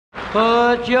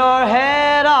Put your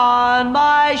head on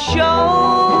my shoulder.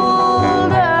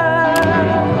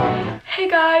 Hey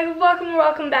guys,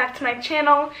 welcome back to my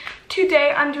channel.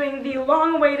 Today I'm doing the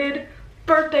long-awaited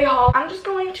birthday haul. I'm just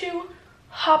going to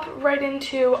hop right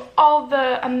into all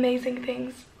the amazing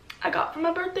things I got for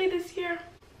my birthday this year.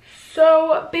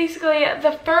 So basically,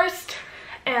 the first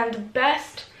and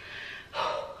best,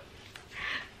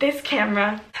 this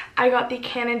camera. I got the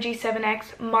Canon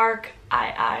G7X Mark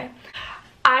II.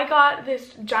 I got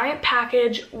this giant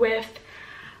package with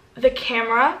the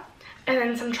camera and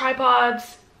then some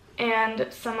tripods and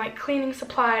some like cleaning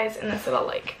supplies and this little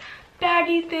like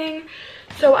baggy thing.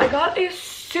 So I got a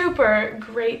super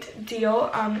great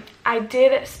deal. I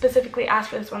did specifically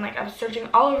ask for this one. Like, I was searching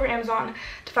all over Amazon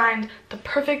to find the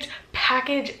perfect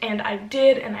package, and I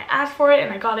did, and I asked for it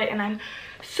and I got it, and I'm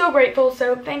so grateful.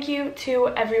 So thank you to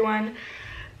everyone.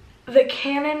 The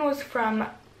Canon was from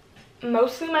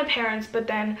mostly my parents, but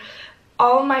then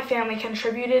all of my family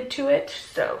contributed to it,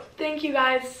 so thank you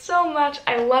guys so much.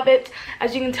 I love it.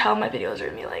 As you can tell, my videos are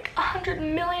gonna be like 100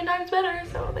 million times better,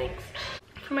 so thanks.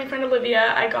 For my friend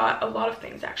Olivia, I got a lot of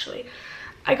things actually.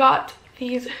 I got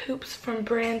these hoops from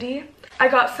Brandy. I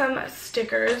got some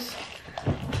stickers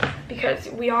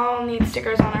because we all need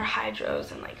stickers on our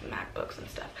Hydros and like MacBooks and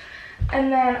stuff.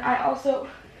 And then also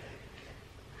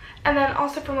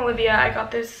from Olivia, I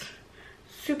got this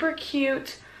super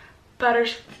cute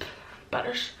butterfly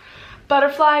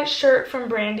shirt from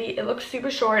Brandy. It looks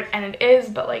super short, and it is,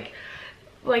 but like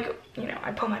you know,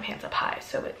 I pull my pants up high,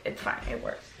 so it's fine, it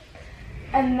works.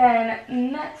 And then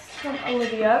next from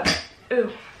Olivia,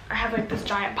 ooh, I have like this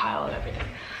giant pile of everything.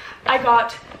 I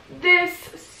got this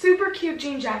super cute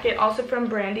jean jacket, also from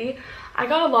Brandy. I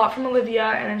got a lot from Olivia,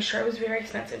 and I'm sure it was very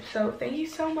expensive, so thank you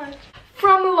so much.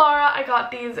 From Laura, I got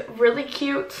these really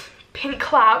cute pink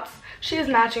clouts. She has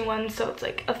matching ones, so it's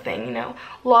like a thing, you know.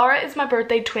 Laura is my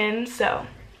birthday twin, so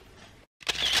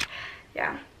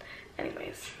yeah.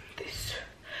 Anyways, these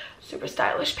super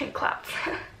stylish pink clouts.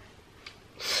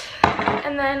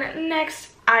 And then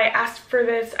next, I asked for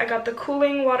this. I got the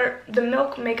cooling water, the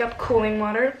Milk Makeup Cooling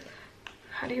Water.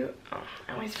 How do you, oh,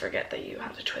 I always forget that you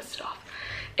have to twist it off.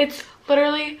 It's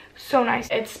literally so nice.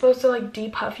 It's supposed to like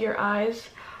depuff your eyes.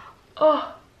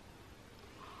 Oh.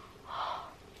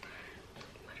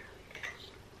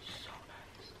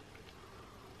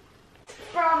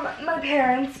 From my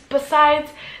parents,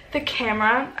 besides the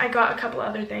camera, I got a couple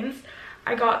other things.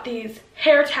 I got these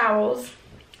hair towels.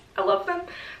 I love them.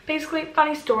 Basically,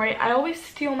 funny story, I always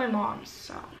steal my mom's,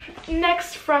 so.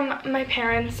 Next from my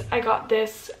parents, I got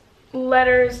this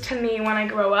letters to me when I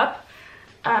grow up.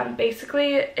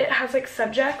 Basically, it has like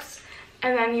subjects,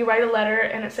 and then you write a letter,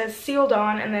 and it says sealed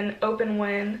on, and then open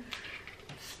when.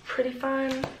 It's pretty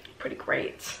fun, pretty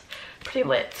great, pretty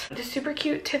lit. The super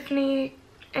cute Tiffany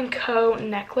 & Co.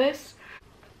 necklace.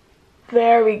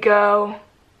 There we go.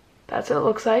 That's what it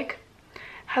looks like.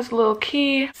 Has a little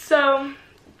key. So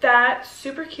that's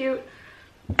super cute.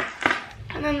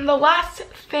 And then the last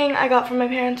thing I got from my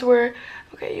parents were,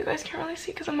 okay, you guys can't really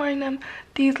see because I'm wearing them,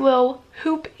 these little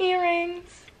hoop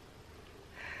earrings.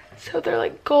 So they're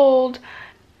like gold,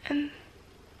 and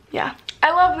yeah,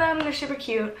 I love them. They're super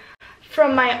cute.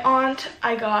 From my aunt,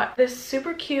 I got this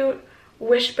super cute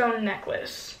wishbone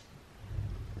necklace.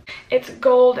 It's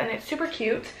gold and it's super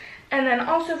cute. And then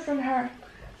also from her,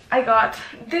 I got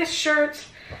this shirt.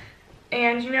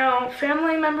 And you know,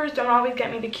 family members don't always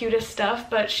get me the cutest stuff,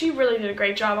 but she really did a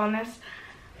great job on this.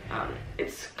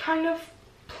 It's kind of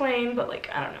plain, but like,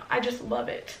 I don't know, I just love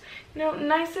it. You know,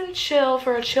 nice and chill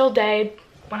for a chill day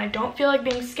when I don't feel like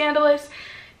being scandalous.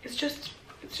 It's just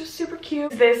super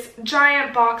cute. This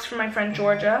giant box from my friend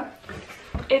Georgia.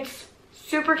 It's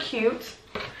super cute.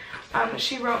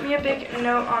 She wrote me a big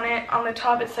note on it. On the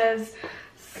top it says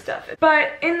stuff.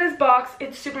 But in this box,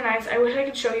 it's super nice. I wish I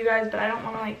could show you guys, but I don't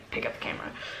want to like pick up the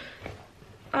camera.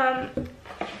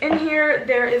 In here,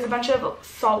 there is a bunch of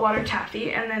saltwater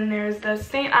taffy, and then there's the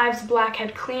St. Ives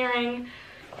Blackhead Clearing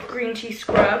Green Tea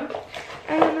Scrub.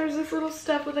 And then there's this little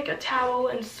stuff with like a towel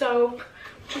and soap,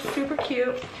 which is super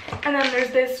cute. And then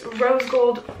there's this rose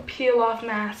gold peel off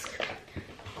mask.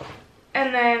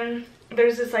 And then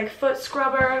there's this like foot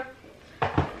scrubber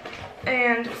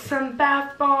and some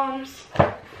bath bombs,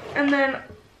 and then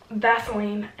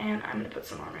Vaseline, and I'm gonna put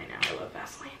some on right now. I love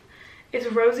Vaseline. It's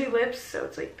rosy lips, so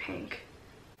it's like pink.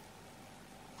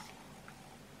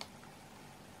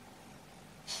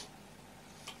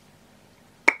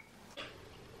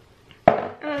 And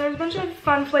there's a bunch of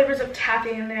fun flavors of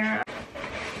taffy in there.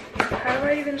 How do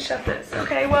I even shut this?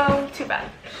 Okay, well, too bad.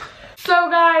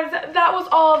 So guys, that was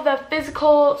all of the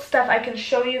physical stuff I can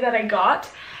show you that I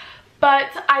got.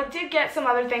 But I did get some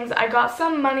other things. I got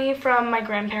some money from my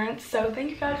grandparents, so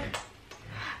thank you guys.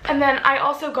 And then I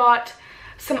also got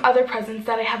some other presents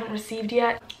that I haven't received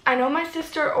yet. I know my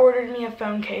sister ordered me a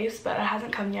phone case, but it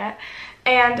hasn't come yet.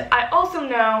 And I also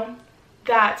know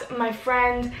that my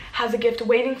friend has a gift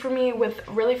waiting for me with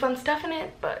really fun stuff in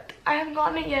it, but I haven't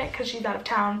gotten it yet because she's out of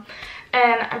town.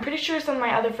 And I'm pretty sure some of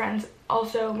my other friends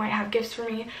also might have gifts for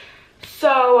me.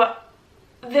 So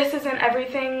this isn't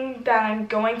everything that I'm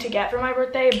going to get for my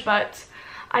birthday, but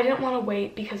I didn't want to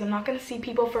wait because I'm not going to see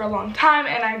people for a long time,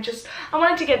 and I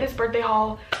wanted to get this birthday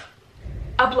haul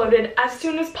uploaded as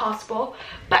soon as possible.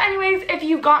 But anyways, if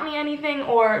you got me anything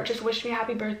or just wished me a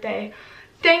happy birthday,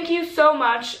 thank you so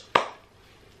much.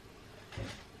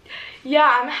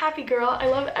 Yeah, I'm a happy girl. I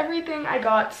love everything I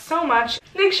got so much.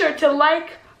 Make sure to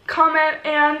like, comment,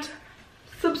 and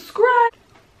subscribe.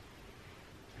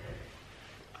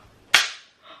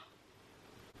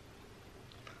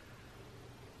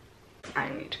 I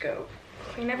need to go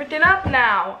clean everything up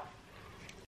now.